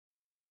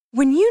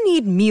When you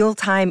need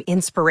mealtime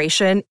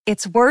inspiration,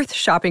 it's worth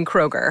shopping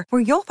Kroger,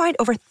 where you'll find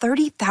over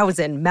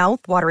 30,000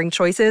 mouth-watering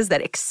choices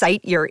that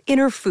excite your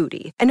inner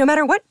foodie. And no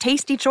matter what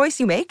tasty choice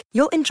you make,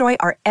 you'll enjoy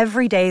our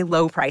everyday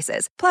low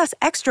prices, plus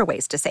extra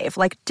ways to save,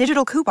 like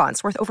digital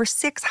coupons worth over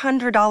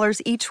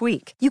 $600 each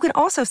week. You can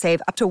also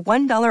save up to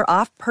 $1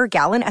 off per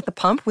gallon at the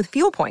pump with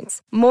fuel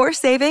points. More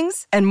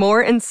savings and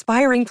more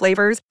inspiring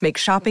flavors make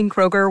shopping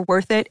Kroger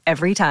worth it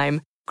every time.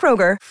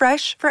 Kroger,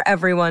 fresh for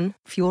everyone.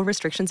 Fuel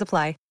restrictions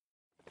apply.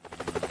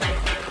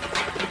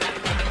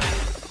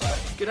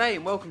 G'day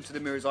and welcome to the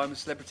Mirror's I'm a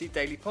Celebrity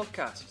Daily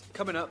Podcast.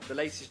 Coming up, the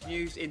latest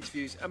news,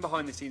 interviews and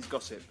behind the scenes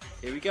gossip.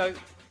 Here we go.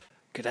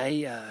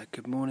 G'day,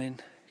 good morning,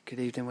 good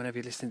evening, whenever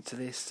you're listening to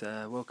this.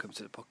 Welcome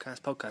to the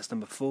podcast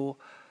number 4.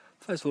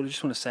 First of all, I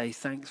just want to say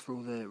thanks for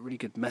all the really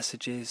good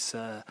messages,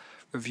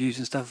 reviews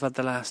and stuff I've had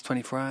the last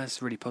 24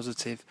 hours. Really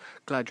positive.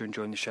 Glad you're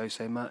enjoying the show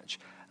so much.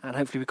 And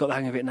hopefully we've got the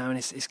hang of it now and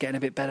it's getting a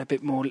bit better, a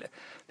bit more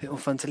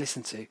fun to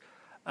listen to.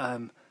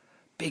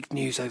 Big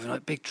news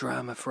overnight, big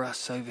drama for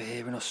us over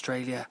here in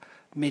Australia.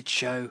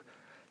 Mid-show,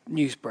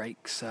 news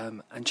breaks,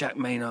 and Jack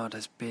Maynard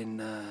has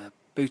been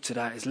booted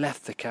out, has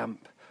left the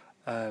camp,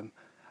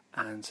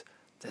 and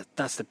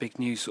that's the big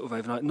news sort of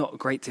overnight. Not a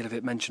great deal of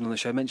it mentioned on the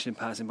show, mentioned in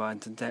passing by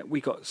internet.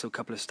 We got a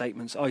couple of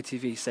statements.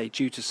 ITV say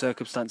due to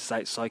circumstances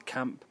outside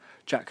camp,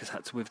 Jack has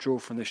had to withdraw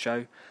from the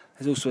show.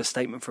 There's also a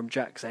statement from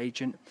Jack's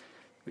agent,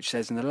 which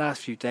says, in the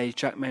last few days,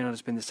 Jack Maynard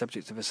has been the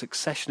subject of a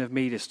succession of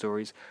media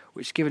stories,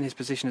 which, given his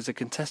position as a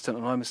contestant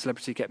on I'm a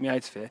Celebrity, Get Me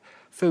Out of Here,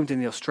 filmed in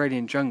the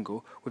Australian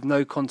jungle with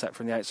no contact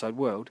from the outside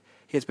world,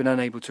 he has been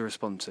unable to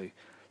respond to.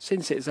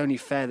 Since it is only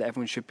fair that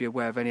everyone should be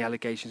aware of any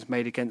allegations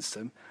made against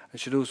them,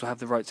 and should also have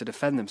the right to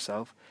defend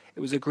themselves,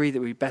 it was agreed that it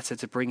would be better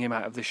to bring him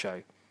out of the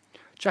show.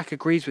 Jack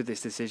agrees with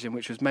this decision,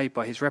 which was made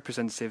by his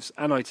representatives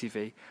and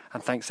ITV,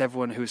 and thanks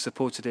everyone who has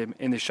supported him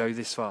in the show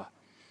this far.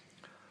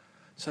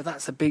 So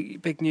that's a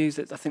big news.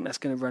 That I think that's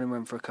going to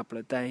run for a couple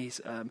of days.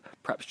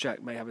 Perhaps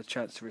Jack may have a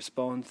chance to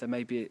respond. There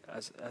may be,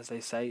 as they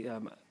say,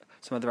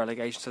 some other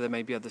allegations. So there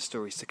may be other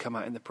stories to come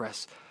out in the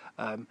press.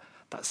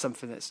 That's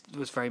something that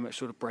was very much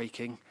sort of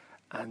breaking,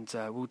 and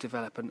will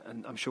develop.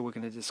 And I'm sure we're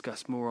going to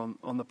discuss more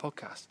on the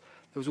podcast.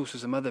 There was also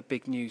some other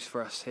big news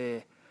for us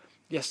here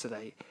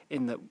yesterday,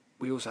 in that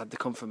we also had the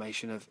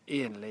confirmation of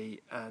Ian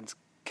Lee and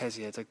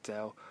Kezia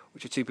Dugdale,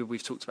 which are two people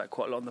we've talked about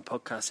quite a lot on the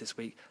podcast this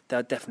week.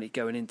 They're definitely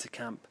going into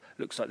camp.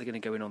 Looks like they're going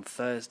to go in on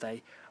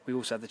Thursday. We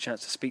also had the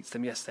chance to speak to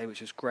them yesterday,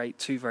 which was great.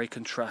 Two very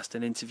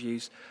contrasting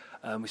interviews.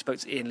 We spoke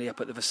to Ian Lee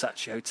up at the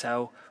Versace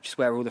Hotel, which is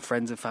where all the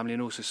friends and family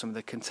and also some of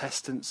the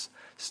contestants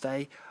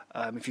stay.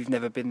 If you've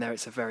never been there,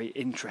 it's a very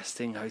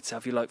interesting hotel.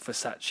 If you like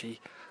Versace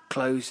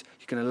clothes,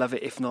 you're going to love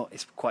it. If not,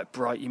 it's quite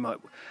bright. You might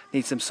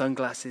need some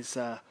sunglasses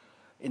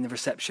in the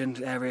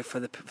reception area for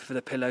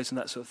the pillows and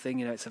that sort of thing.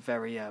 You know, it's a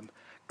very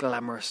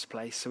glamorous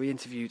place. So we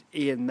interviewed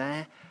Ian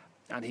there,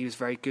 and he was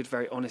very good,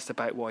 very honest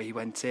about why he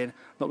went in.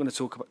 I'm not going to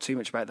talk too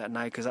much about that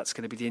now, because that's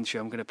going to be the interview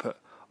I'm going to put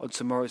on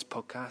tomorrow's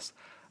podcast.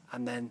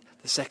 And then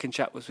the second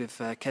chat was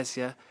with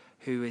Kezia,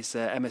 who is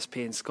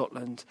MSP in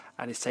Scotland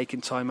and is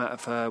taking time out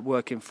of her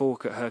work in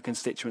Falk at her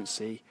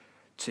constituency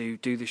to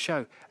do the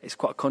show. It's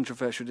quite a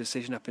controversial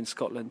decision up in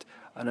Scotland.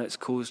 I know it's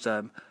caused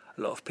a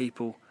lot of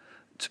people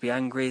to be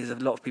angry. There's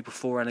a lot of people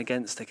for and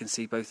against. They can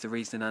see both the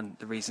reason and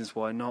the reasons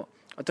why not.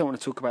 I don't want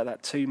to talk about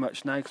that too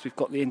much now, because we've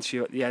got the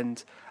interview at the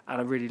end, and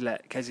I really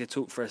let Kezia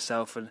talk for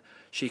herself and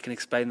she can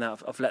explain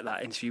that. I've let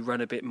that interview run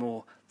a bit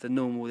more than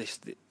normal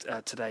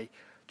today,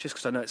 just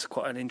because I know it's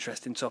quite an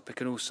interesting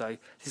topic, and also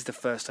this is the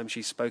first time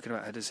she's spoken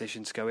about her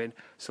decision to go in,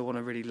 so I want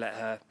to really let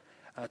her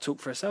talk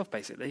for herself,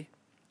 basically.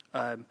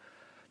 The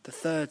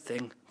third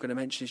thing I'm going to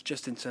mention is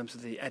just in terms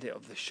of the edit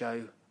of the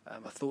show.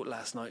 I thought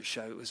last night's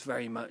show was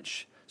very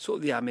much sort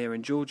of the Amir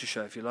and Georgia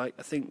show, if you like.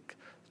 I think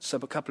a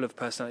couple of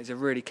personalities are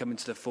really coming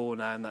to the fore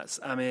now, and that's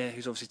Amir,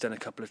 who's obviously done a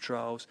couple of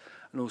trials,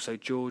 and also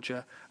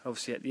Georgia.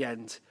 Obviously at the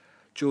end,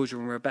 Georgia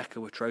and Rebecca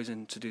were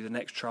chosen to do the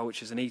next trial,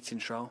 which is an eating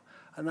trial.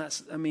 And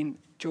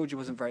Georgia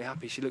wasn't very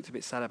happy. She looked a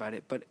bit sad about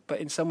it, but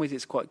in some ways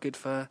it's quite good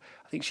for her.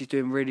 I think she's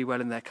doing really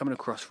well in there, coming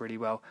across really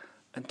well.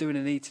 And doing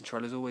an eating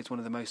trial is always one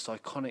of the most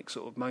iconic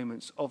sort of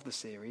moments of the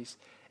series.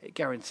 It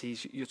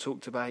guarantees you're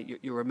talked about,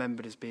 you're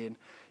remembered as being,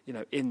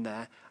 in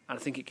there. And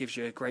I think it gives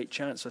you a great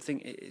chance. I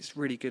think it's a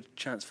really good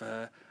chance for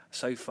her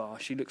so far.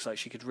 She looks like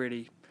she could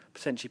really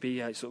potentially be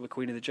sort of a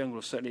queen of the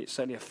jungle. Certainly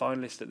a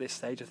finalist at this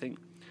stage. I think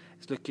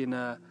it's looking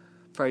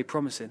very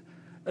promising.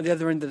 At the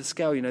other end of the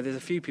scale, there's a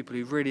few people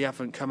who really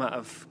haven't come out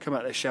of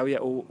their shell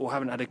yet, or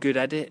haven't had a good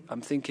edit.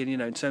 I'm thinking,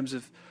 in terms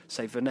of,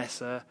 say,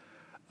 Vanessa.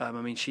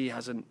 She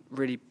hasn't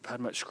really had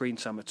much screen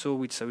time at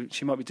all, so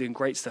she might be doing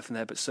great stuff in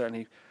there, but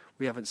certainly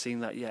we haven't seen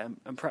that yet.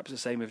 And perhaps the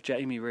same with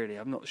Jamie, really.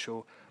 I'm not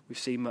sure we've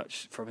seen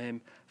much from him.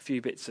 A few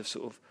bits of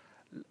sort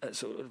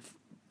of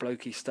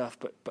blokey stuff,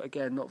 but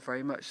again, not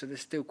very much. So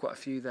there's still quite a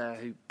few there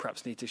who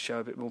perhaps need to show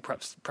a bit more,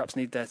 perhaps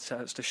need their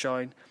chance to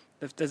shine.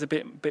 There's a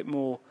bit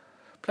more,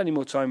 plenty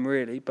more time,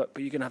 really, but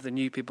you're going to have the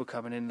new people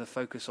coming in, the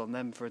focus on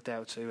them for a day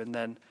or two, and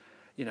then,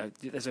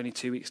 there's only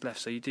 2 weeks left,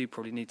 so you do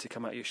probably need to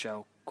come out of your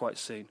shell quite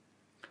soon.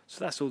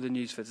 So that's all the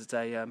news for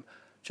today.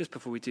 Just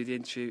before we do the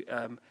interview,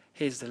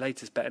 here's the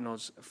latest betting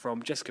odds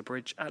from Jessica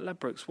Bridge at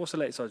Ladbrokes. What's the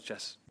latest odds,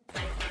 Jess?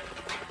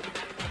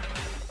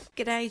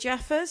 G'day,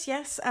 Jeffers.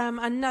 Yes,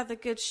 another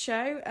good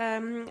show.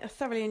 I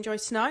thoroughly enjoyed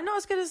tonight. Not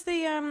as good as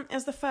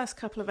the first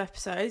couple of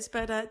episodes,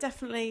 but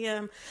definitely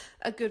a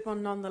good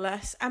one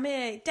nonetheless.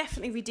 Amir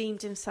definitely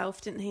redeemed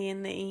himself, didn't he,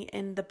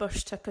 in the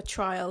Bush Tucker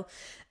trial?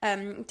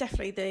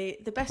 Definitely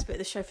the best bit of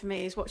the show for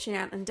me is watching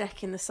Ant and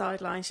Dec in the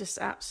sidelines, just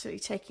absolutely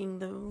taking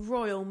the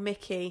royal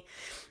mickey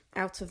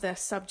out of their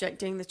subject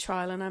doing the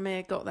trial, and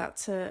Amir got that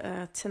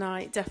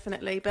tonight,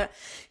 definitely. But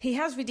he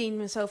has redeemed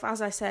himself,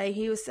 as I say.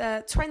 He was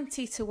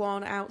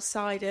 20-1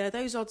 outsider.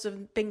 Those odds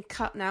have been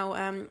cut now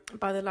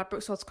by the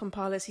Ladbrokes odds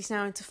compilers. He's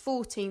now into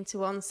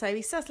 14-1, so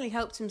he certainly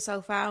helped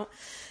himself out,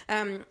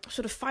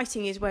 sort of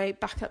fighting his way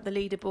back up the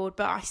leaderboard.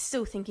 But I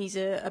still think he's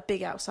a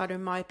big outsider,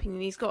 in my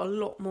opinion. He's got a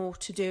lot more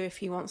to do if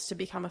he wants to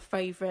become a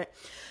favourite.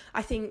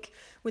 I think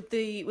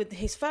with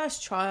his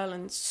first trial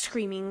and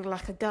screaming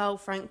like a girl,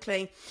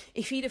 frankly,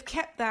 if he'd have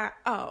kept that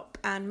up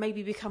and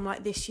maybe become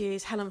like this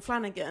year's Helen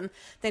Flanagan,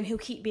 then he'll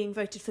keep being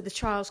voted for the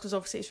trials, because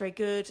obviously it's very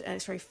good and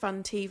it's very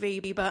fun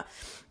TV. But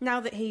now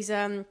that he's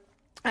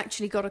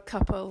actually got a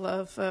couple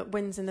of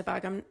wins in the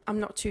bag, I'm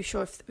not too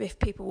sure if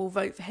people will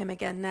vote for him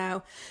again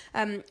now.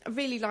 I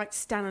really liked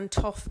Stan and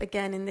Toff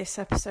again in this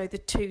episode, the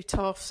two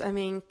Toffs. I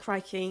mean,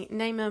 crikey,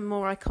 name a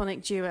more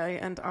iconic duo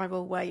and I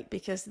will wait,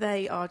 because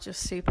they are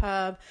just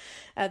superb.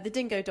 The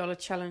Dingo Dollar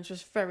Challenge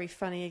was very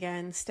funny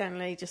again.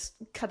 Stanley just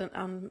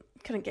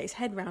couldn't get his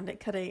head around it,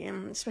 could he?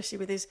 Especially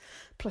with his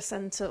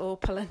placenta or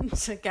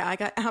polenta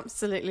gag. I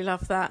absolutely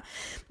love that.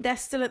 They're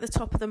still at the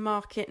top of the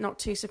market, not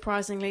too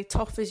surprisingly.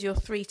 Toff is your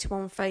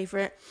 3-1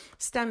 favourite.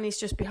 Stanley's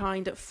just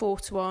behind at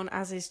 4-1,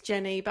 as is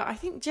Jenny. But I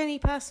think Jenny,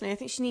 personally, I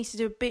think she needs to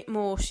do a bit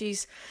more.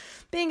 She's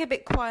being a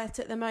bit quiet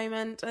at the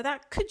moment.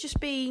 That could just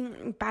be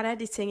bad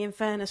editing, in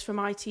fairness, from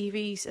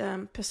ITV's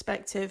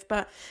perspective.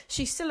 But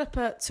she's still up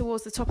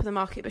towards the top of the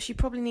market, but she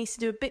probably needs to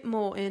do a bit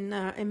more,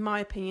 in my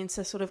opinion,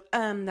 to sort of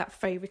earn that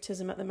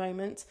favouritism at the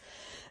moment.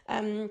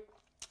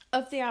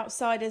 Of the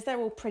outsiders, they're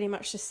all pretty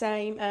much the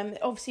same.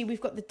 Obviously,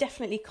 we've got the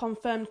definitely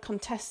confirmed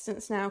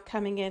contestants now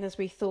coming in, as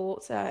we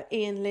thought.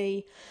 Ian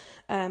Lee,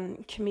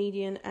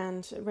 comedian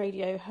and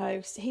radio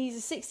host.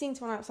 He's a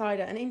 16-1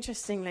 outsider, and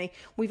interestingly,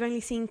 we've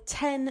only seen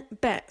 10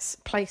 bets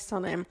placed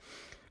on him.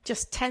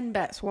 Just 10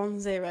 bets,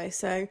 1-0.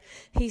 So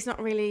he's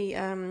not really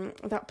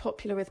that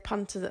popular with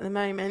punters at the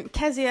moment.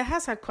 Kezia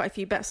has had quite a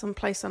few bets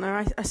placed on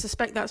her. I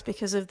suspect that's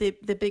because of the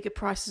bigger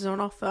prices on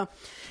offer.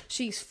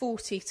 She's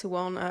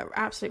 40-1,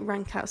 absolute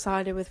rank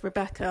outsider with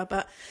Rebecca.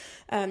 But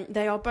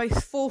they are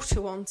both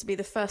 4-1 to be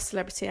the first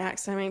celebrity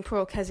acts. I mean, poor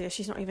old Kezia,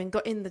 she's not even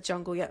got in the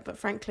jungle yet. But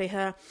frankly,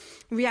 her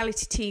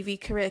reality TV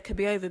career could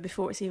be over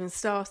before it's even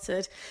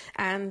started.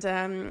 And,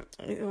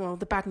 well,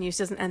 the bad news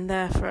doesn't end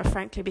there for her,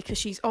 frankly, because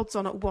she's odds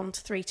on at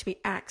 1-3 to be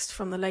axed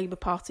from the Labour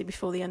Party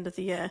before the end of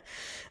the year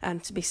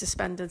and to be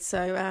suspended.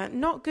 So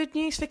not good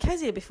news for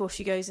Kezia before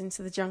she goes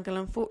into the jungle,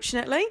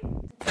 unfortunately.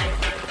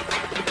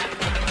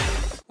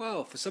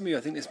 Well, for some of you, I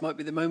think this might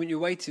be the moment you're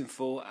waiting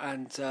for,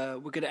 and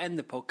we're going to end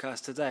the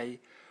podcast today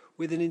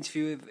with an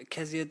interview with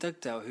Kezia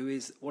Dugdale, who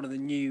is one of the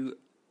new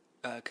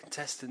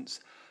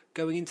contestants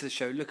going into the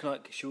show, looking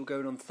like she will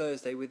go in on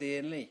Thursday with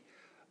Ian Lee.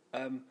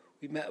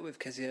 We met with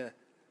Kezia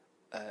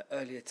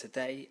earlier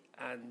today,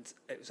 and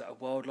it was at a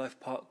wildlife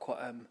park, quite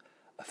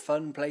a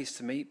fun place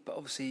to meet. But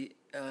obviously,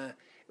 it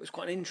was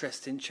quite an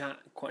interesting chat,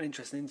 quite an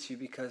interesting interview,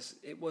 because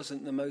it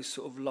wasn't the most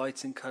sort of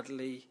light and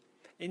cuddly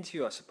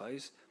interview, I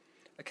suppose.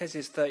 Kezia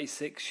is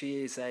 36.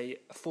 She is a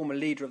former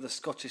leader of the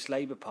Scottish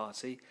Labour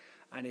Party,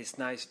 and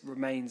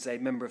remains a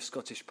member of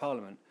Scottish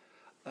Parliament.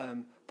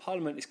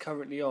 Parliament is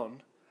currently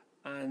on,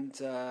 and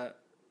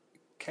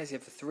Kezia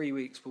for 3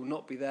 weeks will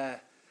not be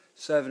there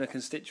serving her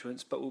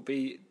constituents, but will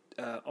be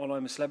on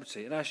I'm a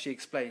Celebrity. And as she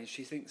explains,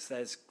 she thinks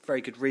there's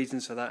very good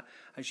reasons for that,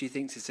 and she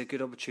thinks it's a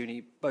good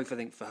opportunity, both I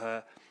think for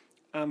her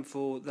and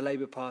for the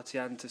Labour Party,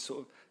 and to sort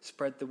of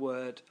spread the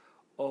word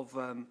of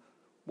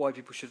why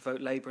people should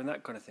vote Labour and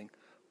that kind of thing.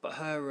 But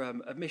her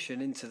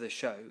admission into the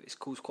show has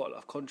caused quite a lot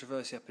of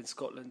controversy up in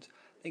Scotland.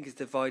 I think it's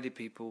divided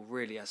people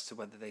really as to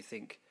whether they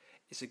think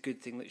it's a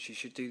good thing that she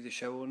should do the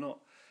show or not.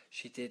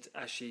 She did,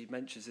 as she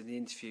mentions in the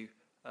interview,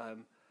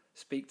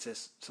 speak to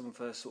some of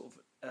her sort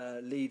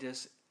of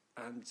leaders,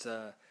 and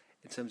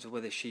in terms of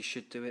whether she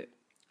should do it,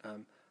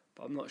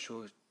 but I'm not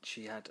sure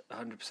she had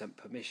 100%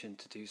 permission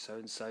to do so,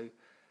 and so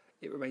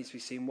it remains to be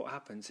seen what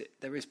happens.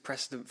 There is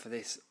precedent for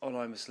this on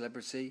I'm a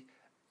Celebrity.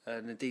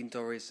 Nadine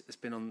Dorries has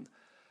been on the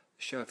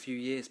show a few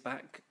years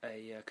back,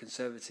 a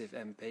Conservative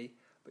MP,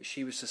 but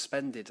she was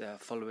suspended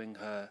following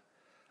her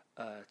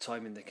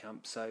time in the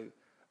camp, so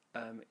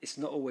it's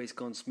not always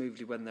gone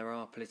smoothly when there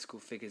are political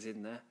figures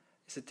in there.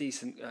 It's a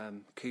decent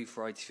coup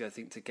for ITV, I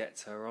think, to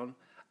get her on,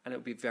 and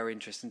it'll be very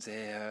interesting to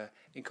hear her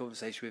in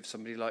conversation with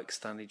somebody like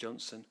Stanley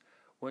Johnson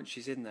once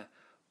she's in there.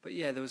 But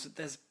yeah,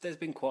 there's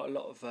been quite a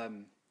lot of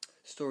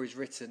stories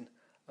written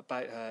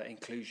about her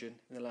inclusion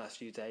in the last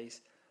few days,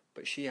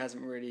 but she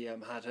hasn't really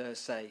had her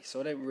say. So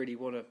I don't really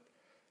want to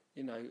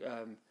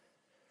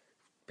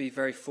be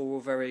very for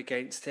or very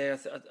against here.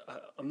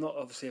 I'm not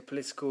obviously a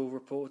political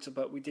reporter,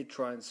 but we did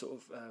try and sort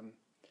of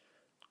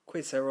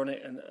quiz her on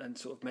it and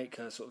sort of make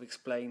her sort of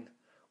explain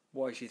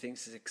why she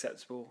thinks is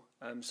acceptable.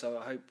 So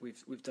I hope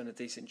we've done a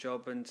decent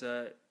job, and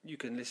you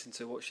can listen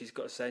to what she's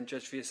got to say and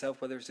judge for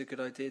yourself whether it's a good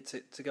idea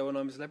to go on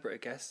I'm a Celebrity,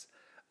 I guess.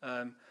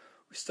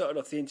 We started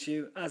off the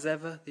interview, as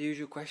ever, the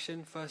usual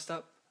question. First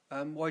up,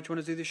 why do you want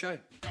to do the show?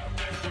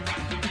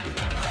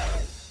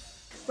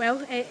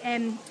 Well, it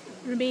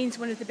remains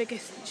one of the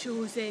biggest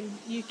shows in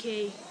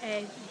UK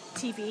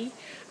TV,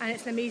 and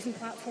it's an amazing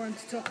platform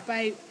to talk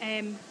about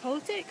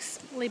politics,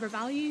 Labour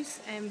values,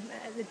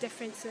 the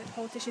difference that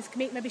politicians can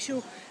make, maybe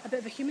show a bit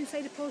of a human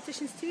side of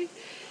politicians too.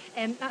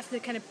 That's the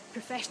kind of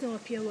professional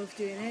appeal of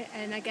doing it,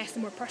 and I guess the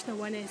more personal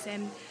one is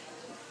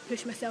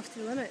push myself to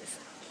the limits.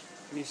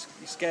 Are you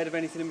scared of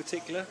anything in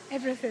particular?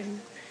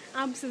 Everything,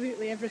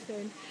 absolutely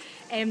everything.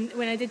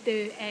 When I did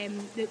the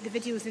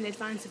videos in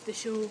advance of the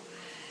show,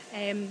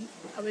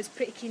 I was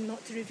pretty keen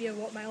not to reveal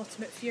what my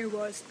ultimate fear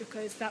was,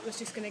 because that was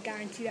just going to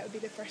guarantee that would be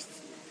the first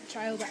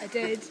trial that I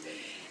did.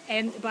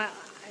 But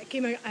I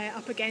came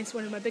up against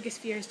one of my biggest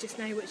fears just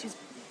now, which is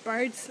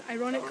birds,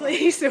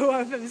 ironically. So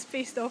I was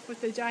faced off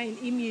with a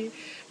giant emu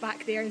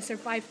back there and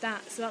survived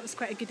that. So that was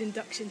quite a good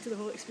induction to the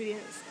whole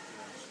experience.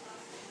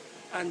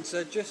 And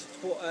just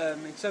what,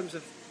 in terms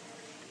of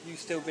you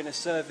still being a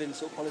serving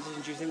sort of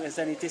politician, do you think there's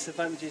any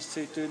disadvantages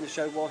to doing the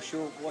show whilst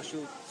you're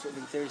sort of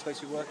in theory supposed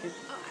to be working?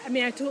 I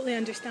mean, I totally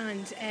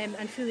understand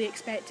and fully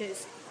expect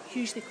it's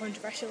hugely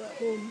controversial at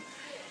home.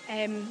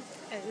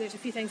 There's a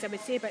few things I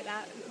would say about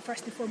that.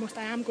 First and foremost,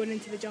 I am going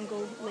into the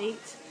jungle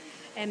late,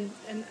 and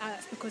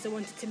that's because I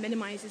wanted to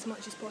minimise as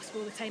much as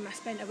possible the time I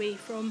spent away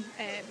from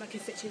my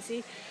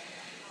constituency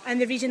and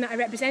the region that I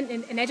represent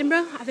in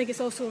Edinburgh. I think it's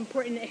also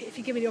important, if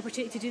you give me the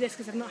opportunity to do this,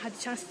 because I've not had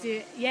the chance to do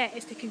it yet,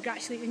 is to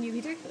congratulate the new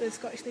leader of the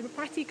Scottish Labour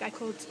Party, a guy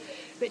called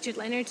Richard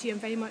Leonard, who I'm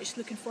very much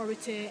looking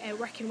forward to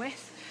working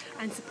with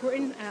and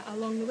supporting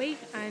along the way.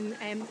 And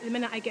the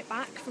minute I get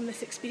back from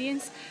this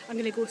experience, I'm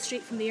going to go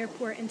straight from the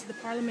airport into the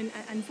Parliament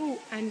and vote.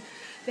 And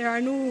there are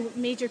no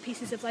major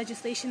pieces of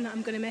legislation that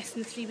I'm going to miss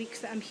in the 3 weeks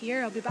that I'm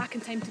here. I'll be back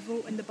in time to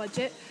vote on the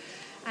budget,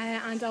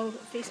 and I'll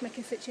face my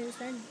constituents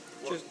then.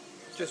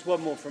 Just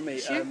one more from me.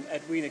 Sure.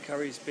 Edwina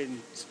Curry's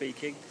been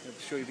speaking, I'm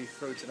sure you'll be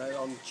through to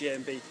know, on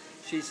GMB.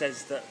 She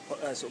says that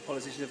sort of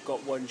politicians have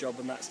got one job,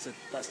 and that's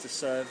to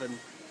serve,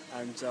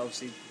 and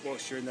obviously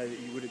whilst you're in there that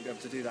you wouldn't be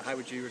able to do that. How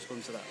would you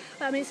respond to that?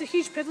 Well, I mean, it's a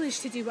huge privilege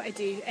to do what I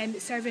do,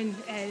 serving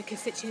the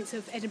constituents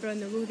of Edinburgh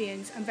and the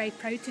Lothians. I'm very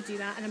proud to do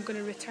that, and I'm going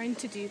to return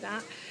to do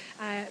that.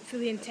 I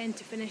fully intend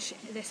to finish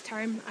this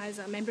term as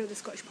a member of the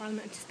Scottish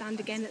Parliament and to stand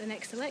again at the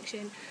next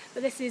election.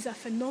 But this is a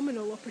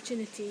phenomenal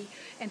opportunity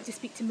to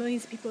speak to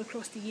millions of people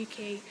across the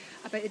UK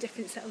about the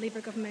difference that a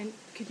Labour government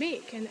could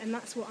make, and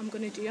that's what I'm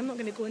going to do. I'm not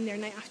going to go in there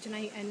night after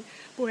night and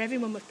bore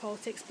everyone with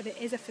politics, but it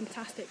is a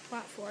fantastic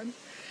platform.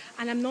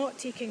 And I'm not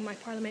taking my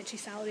parliamentary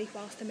salary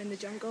whilst I'm in the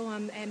jungle.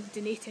 I'm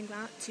donating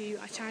that to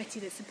a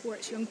charity that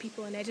supports young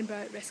people in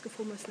Edinburgh at risk of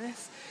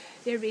homelessness.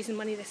 They're raising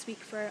money this week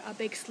for a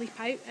big sleep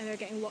out, and they're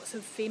getting lots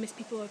of famous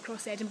people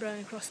across Edinburgh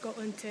and across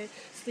Scotland to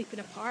sleep in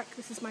a park.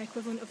 This is my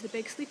equivalent of the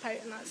big sleep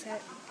out, and that's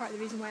part of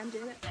the reason why I'm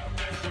doing it.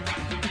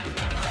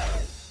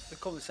 The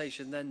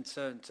conversation then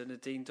turned to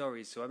Nadine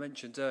Dorries, who I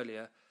mentioned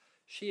earlier.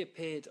 She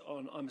appeared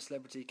on I'm a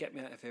Celebrity, Get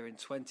Me Out of Here in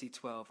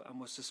 2012 and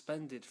was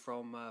suspended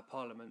from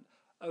Parliament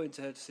owing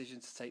to her decision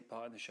to take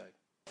part in the show.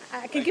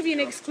 I can give you an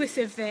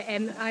exclusive that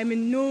I'm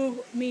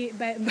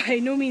by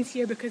no means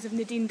here because of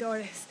Nadine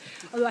Dorries.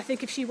 Although I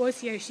think if she was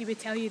here, she would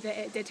tell you that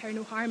it did her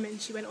no harm,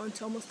 and she went on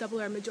to almost double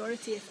her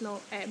majority, if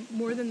not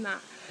more than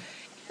that.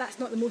 That's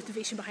not the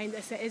motivation behind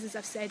this. It is, as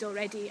I've said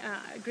already,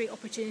 a great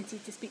opportunity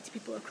to speak to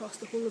people across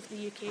the whole of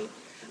the UK.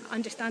 I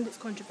understand it's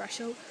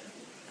controversial.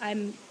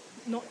 I'm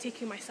not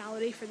taking my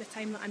salary for the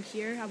time that I'm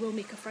here. I will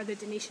make a further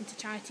donation to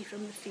charity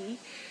from the fee,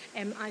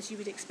 as you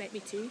would expect me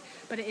to,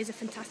 but it is a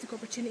fantastic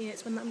opportunity, and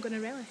it's one that I'm going to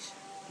relish.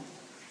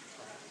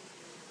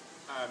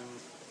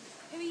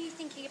 Who are you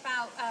thinking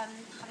about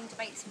having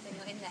debates with when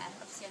you're in there?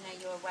 Obviously, I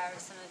know you're aware of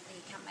some of the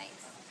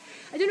campmates.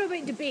 I don't know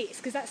about debates,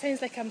 because that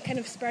sounds like I'm kind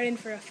of spurring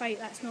for a fight.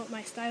 That's not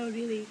my style,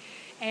 really.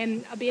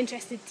 I'll be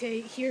interested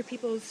to hear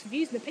people's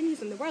views and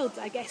opinions on the world.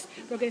 I guess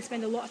we're going to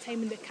spend a lot of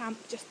time in the camp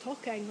just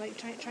talking, like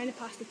trying to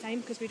pass the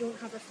time, because we don't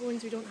have our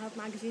phones, we don't have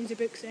magazines or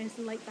books or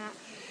anything like that.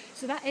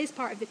 So that is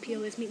part of the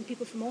appeal, is meeting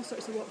people from all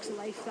sorts of walks of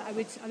life that I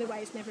would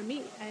otherwise never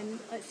meet, and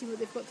let's see what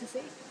they've got to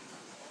say.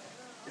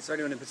 Is there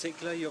anyone in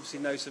particular? You obviously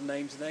know some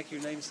names in there. Can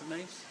you name some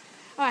names?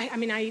 Oh,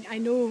 I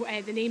know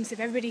the names of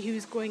everybody who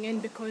was going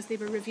in, because they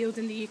were revealed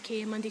in the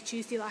UK on Monday,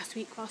 Tuesday last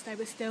week whilst I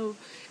was still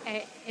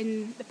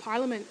in the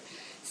Parliament.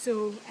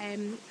 So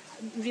I'm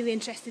really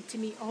interested to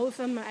meet all of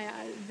them.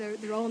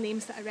 They're all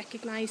names that I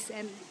recognise,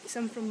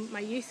 some from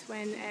my youth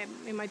when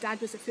my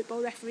dad was a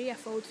football referee. I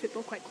followed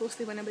football quite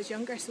closely when I was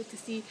younger, so to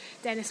see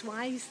Dennis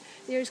Wise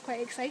there is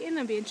quite exciting.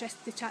 I'd be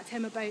interested to chat to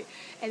him about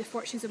the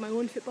fortunes of my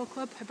own football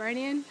club,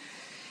 Hibernian.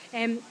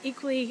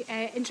 Equally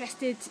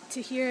interested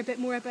to hear a bit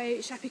more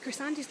about Shappi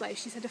Khorsandhi's life.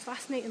 She's had a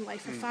fascinating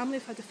life, her family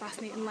have had a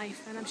fascinating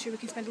life, and I'm sure we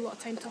can spend a lot of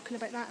time talking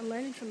about that and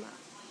learning from that.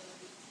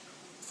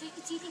 So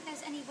do you think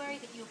there's any worry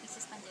that you'll be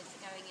suspended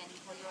for going in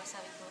while you're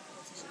serving for a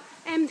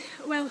politician?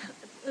 Well,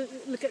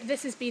 look,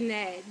 this has been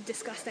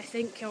discussed, I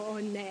think,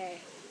 on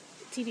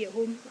TV at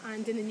home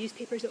and in the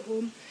newspapers at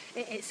home.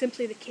 It's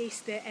simply the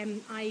case that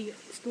I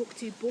spoke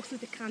to both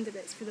of the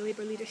candidates for the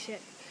Labour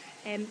leadership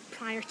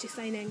prior to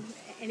signing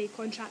any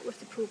contract with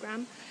the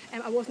programme.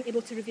 I wasn't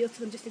able to reveal to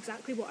them just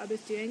exactly what I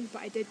was doing,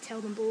 but I did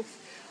tell them both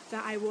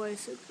that I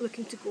was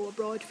looking to go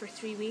abroad for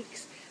 3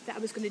 weeks, that I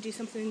was going to do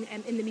something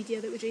in the media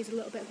that would raise a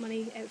little bit of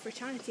money for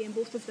charity, and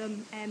both of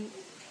them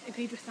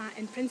agreed with that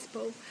in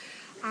principle.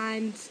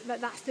 And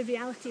that's the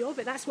reality of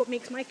it. That's what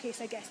makes my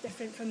case, I guess,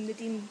 different from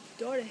Nadine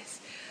Dorries.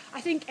 I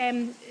think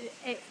I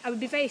would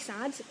be very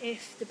sad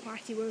if the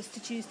party was to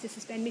choose to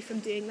suspend me from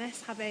doing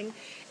this, having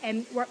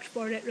worked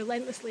for it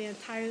relentlessly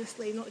and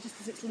tirelessly, not just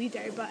as its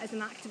leader, but as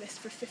an activist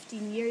for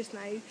 15 years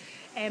now.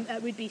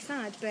 It would be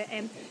sad, but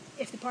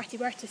if the party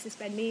were to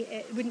suspend me,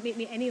 it wouldn't make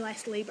me any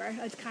less Labour.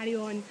 I'd carry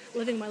on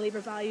living my Labour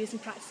values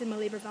and practising my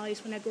Labour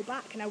values when I go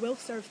back, and I will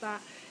serve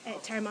that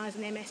term as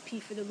an MSP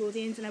for the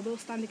Lothians, and I will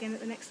stand again at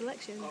the next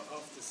election.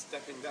 After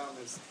stepping down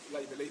as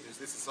Labour leader, is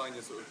this a sign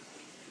you're sort of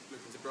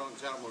looking to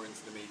branch out more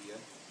into the media?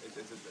 Or do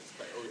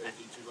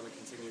you want to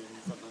continue in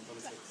frontline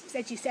politics? I've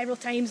said to you several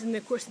times in the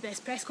course of this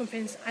press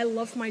conference, I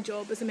love my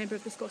job as a member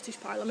of the Scottish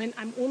Parliament.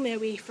 I'm only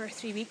away for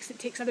 3 weeks. It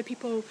takes other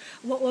people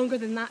a lot longer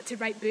than that to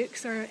write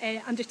books or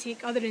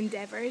undertake other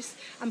endeavours.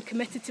 I'm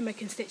committed to my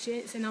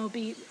constituents, and I'll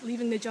be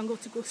leaving the jungle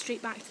to go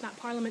straight back to that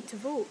Parliament to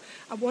vote.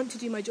 I want to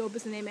do my job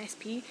as an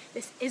MSP.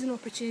 This is an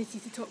opportunity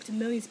to talk to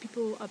millions of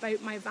people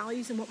about my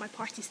values and what my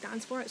party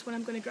stands for. It's what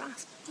I'm going to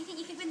grasp. Do you think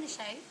you could win the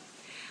show?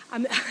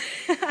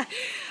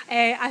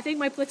 I think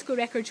my political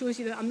record shows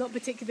you that I'm not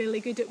particularly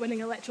good at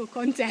winning electoral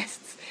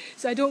contests,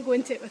 so I don't go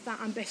into it with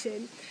that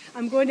ambition.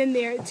 I'm going in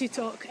there to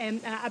talk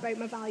about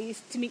my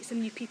values, to meet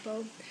some new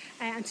people,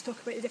 and to talk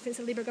about the difference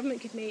a Labour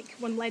government could make,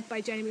 one led by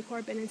Jeremy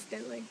Corbyn,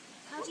 incidentally.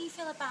 How do you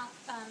feel about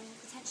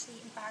potentially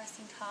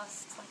embarrassing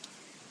tasks like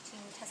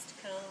between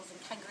testicles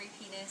and kangaroo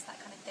penis, that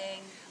kind of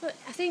thing? Well,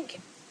 I think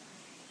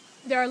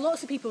there are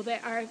lots of people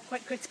that are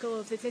quite critical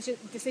of the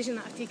decision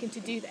that I've taken to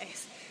do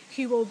this,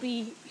 who will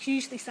be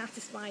hugely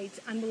satisfied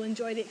and will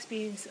enjoy the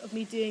experience of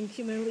me doing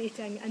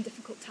humiliating and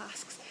difficult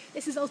tasks.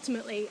 This is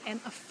ultimately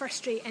a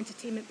first-rate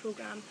entertainment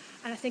programme,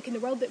 and I think in the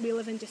world that we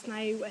live in just now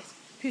with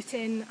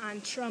Putin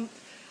and Trump,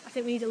 I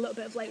think we need a little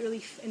bit of light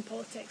relief in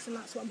politics, and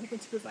that's what I'm hoping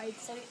to provide.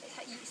 So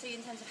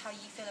in terms of how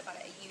you feel about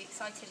it, are you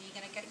excited? Are you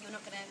going to go? You're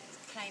not going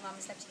to claim I'm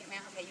a celebrity, get me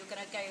out of here. You're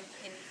going to go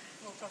in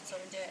full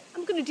throttle and do it.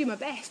 I'm going to do my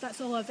best. That's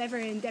all I've ever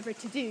endeavoured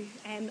to do,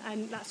 and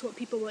that's what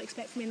people will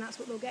expect from me, and that's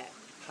what they'll get.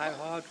 How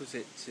hard was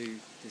it to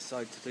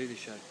decide to do the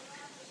show?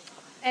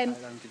 How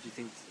long did you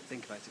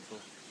think about it for?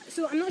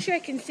 So I'm not sure I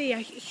can say a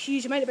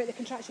huge amount about the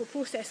contractual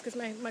process because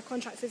my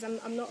contract says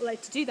I'm not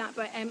allowed to do that,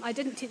 but I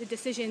didn't take the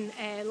decision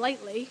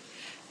lightly.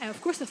 Of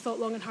course I thought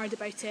long and hard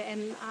about it.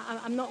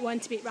 I'm not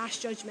one to make rash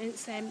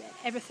judgments.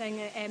 Everything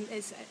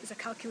is a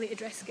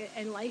calculated risk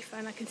in life,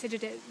 and I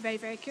considered it very,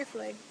 very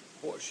carefully.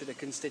 What should a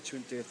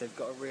constituent do if they've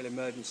got a real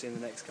emergency in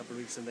the next couple of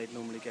weeks and they'd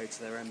normally go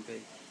to their MP?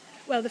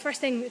 Well, the first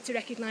thing to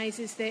recognise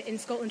is that in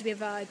Scotland we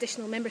have an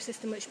additional member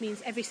system, which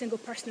means every single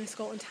person in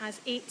Scotland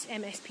has 8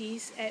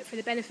 MSPs. For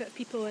the benefit of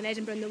people in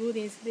Edinburgh and the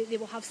Lothians, they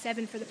will have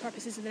 7 for the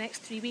purposes of the next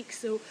 3 weeks.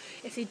 So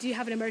if they do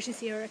have an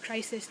emergency or a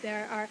crisis,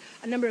 there are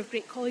a number of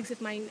great colleagues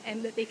of mine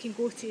that they can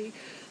go to.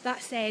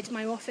 That said,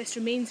 my office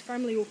remains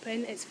firmly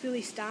open. It's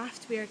fully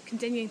staffed. We are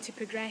continuing to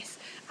progress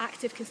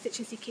active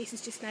constituency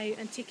cases just now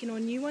and taking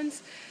on new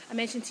ones. I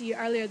mentioned to you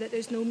earlier that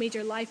there's no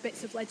major live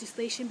bits of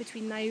legislation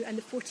between now and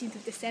the 14th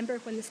of December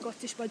when the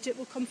Scottish budget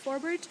will come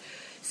forward.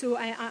 So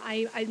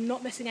I'm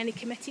not missing any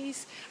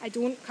committees. I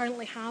don't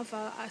currently have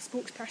a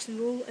spokesperson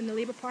role in the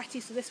Labour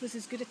Party, so this was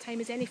as good a time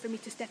as any for me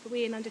to step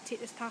away and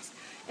undertake this task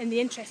in the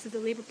interest of the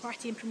Labour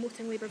Party and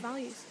promoting Labour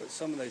values. But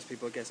some of those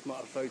people, I guess, might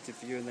have voted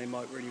for you and they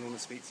might really want to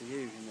speak to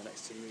you in the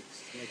next 2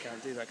 weeks. And they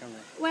can't do that, can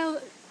they?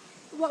 Well,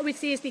 what I would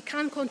say is they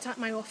can contact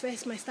my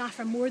office. My staff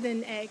are more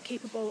than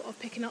capable of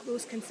picking up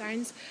those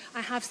concerns.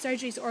 I have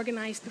surgeries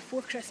organised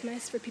before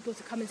Christmas for people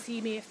to come and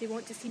see me if they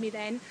want to see me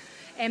then.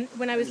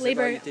 When I was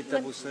Labour,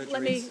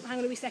 let me hang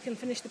on a wee second and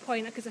finish the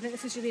point because I think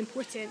this is really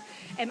important.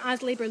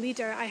 As Labour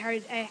leader, I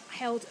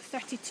held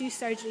 32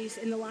 surgeries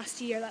in the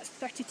last year. That's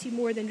 32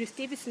 more than Ruth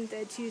Davison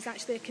did, who is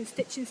actually a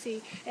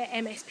constituency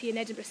MSP in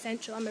Edinburgh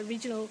Central. I'm a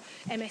regional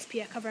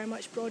MSP. I cover a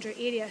much broader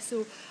area,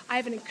 so I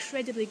have an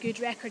incredibly good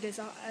record as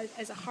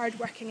a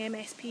hard-working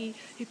MSP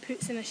who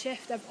puts in a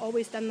shift. I've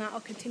always done that. I'll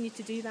continue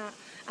to do that.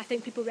 I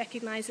think people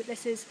recognise that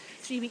this is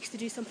 3 weeks to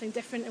do something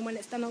different, and when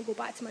it's done, I'll go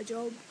back to my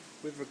job.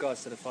 With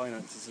regards to the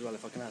finances as well,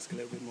 if I can ask a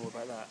little bit more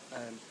about that,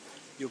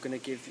 you're going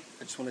to give,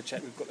 I just want to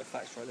check we've got the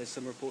facts right, there's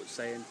some reports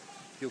saying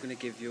you're going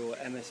to give your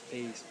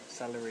MSP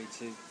salary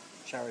to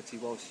charity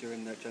whilst you're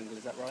in the jungle,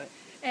 is that right?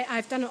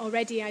 I've done it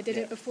already, I did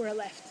it before I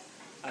left.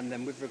 And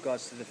then with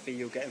regards to the fee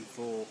you're getting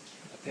for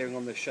appearing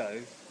on the show,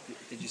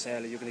 Did you say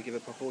earlier you're going to give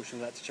a proportion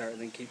of that to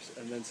charity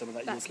and then some of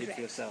that That's you'll keep correct.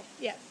 for yourself?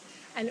 Yeah.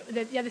 And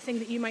the other thing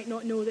that you might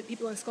not know that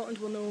people in Scotland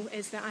will know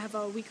is that I have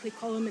a weekly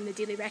column in the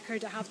Daily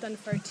Record. I have done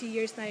for 2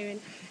 years now,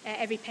 and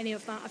every penny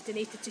of that I've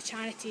donated to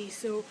charity.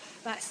 So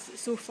that's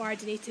so far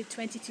donated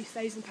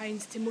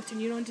 £22,000 to motor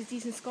neuron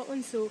disease in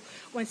Scotland. So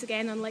once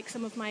again, unlike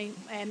some of my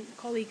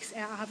colleagues, I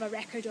have a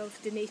record of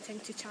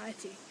donating to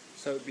charity.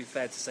 So it would be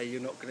fair to say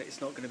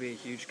it's not going to be a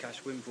huge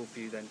cash windfall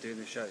for you then doing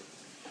the show?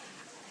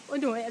 Oh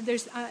no,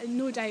 there's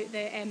no doubt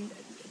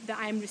that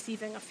I'm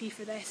receiving a fee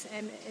for this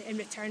in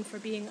return for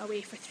being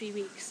away for 3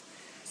 weeks.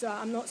 So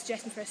I'm not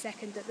suggesting for a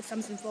second that the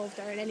sums involved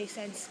are in any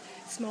sense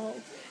small.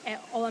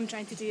 All I'm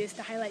trying to do is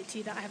to highlight to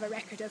you that I have a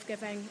record of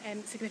giving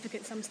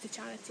significant sums to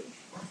charity.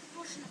 What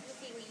proportion of the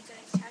fee will you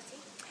donate to charity?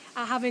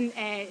 I haven't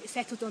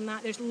settled on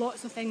that. There's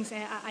lots of things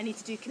I need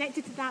to do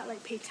connected to that,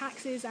 like pay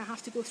taxes. I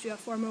have to go through a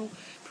formal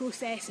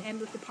process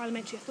with the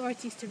parliamentary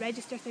authorities to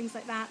register things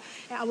like that.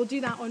 I will do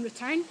that on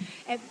return.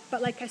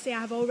 But like I say, I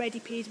have already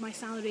paid my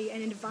salary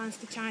in advance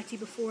to charity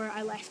before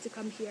I left to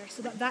come here.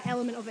 So that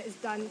element of it is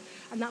done,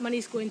 and that money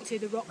is going to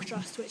the Rock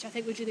Trust, which I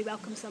think would really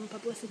welcome some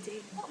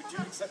publicity. Would you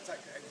accept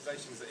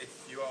accusations that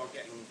if you are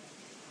getting,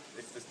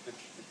 if the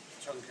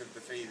chunk of the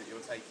fee that you're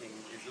taking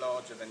is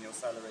larger than your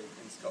salary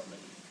in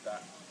Scotland,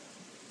 that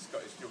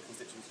your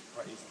constituents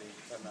quite easily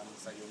turn around and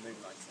say you're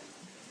moonlighting?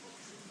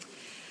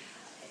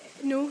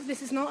 No,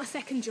 this is not a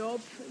second job.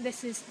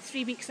 This is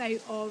 3 weeks out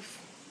of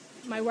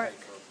my work.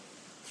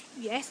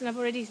 Yes, and I've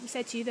already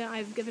said to you that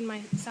I've given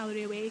my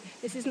salary away.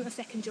 This isn't a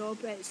second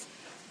job. It's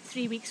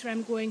 3 weeks where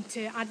I'm going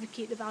to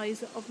advocate the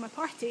values of my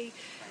party,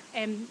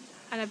 and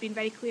I've been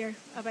very clear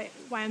about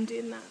why I'm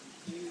doing that.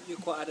 You're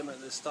quite adamant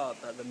at the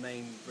start that the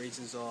main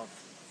reasons are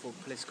for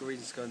political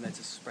reasons, going there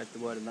to spread the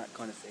word and that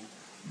kind of thing.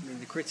 I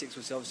mean, the critics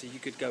would say obviously you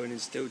could go in and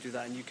still do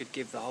that, and you could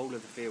give the whole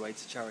of the fee away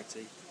to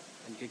charity,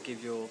 and you could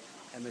give your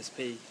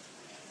MSP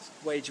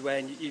wage away,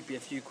 and you'd be a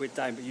few quid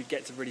down, but you'd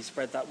get to really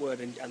spread that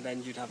word, and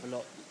then you'd have a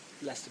lot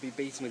less to be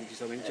beaten with if you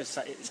saw. I mean,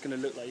 it's going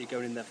to look like you're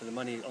going in there for the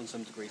money on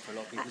some degree for a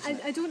lot of people, isn't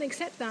it? I don't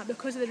accept that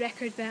because of the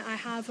record that I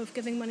have of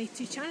giving money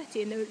to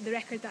charity, and the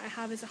record that I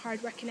have as a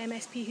hard-working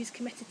MSP who's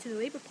committed to the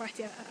Labour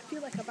Party. I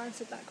feel like I've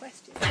answered that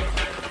question.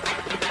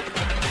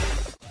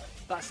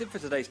 That's it for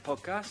today's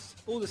podcast.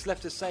 All that's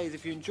left to say is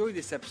if you enjoyed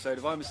this episode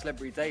of I'm a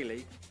Celebrity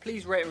Daily,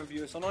 please rate and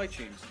review us on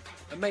iTunes,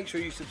 and make sure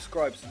you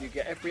subscribe so you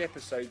get every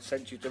episode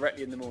sent to you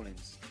directly in the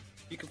mornings.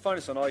 You can find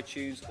us on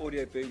iTunes,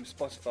 Audio Boom,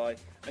 Spotify,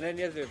 and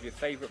any other of your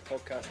favourite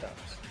podcast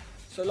apps.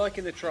 So like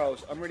in the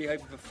trials, I'm really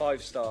hoping for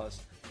 5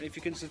 stars, and if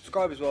you can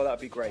subscribe as well, that'd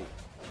be great.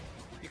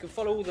 You can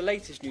follow all the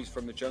latest news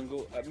from the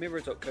jungle at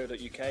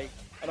mirror.co.uk,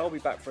 and I'll be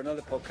back for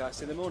another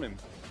podcast in the morning.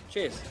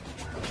 Cheers.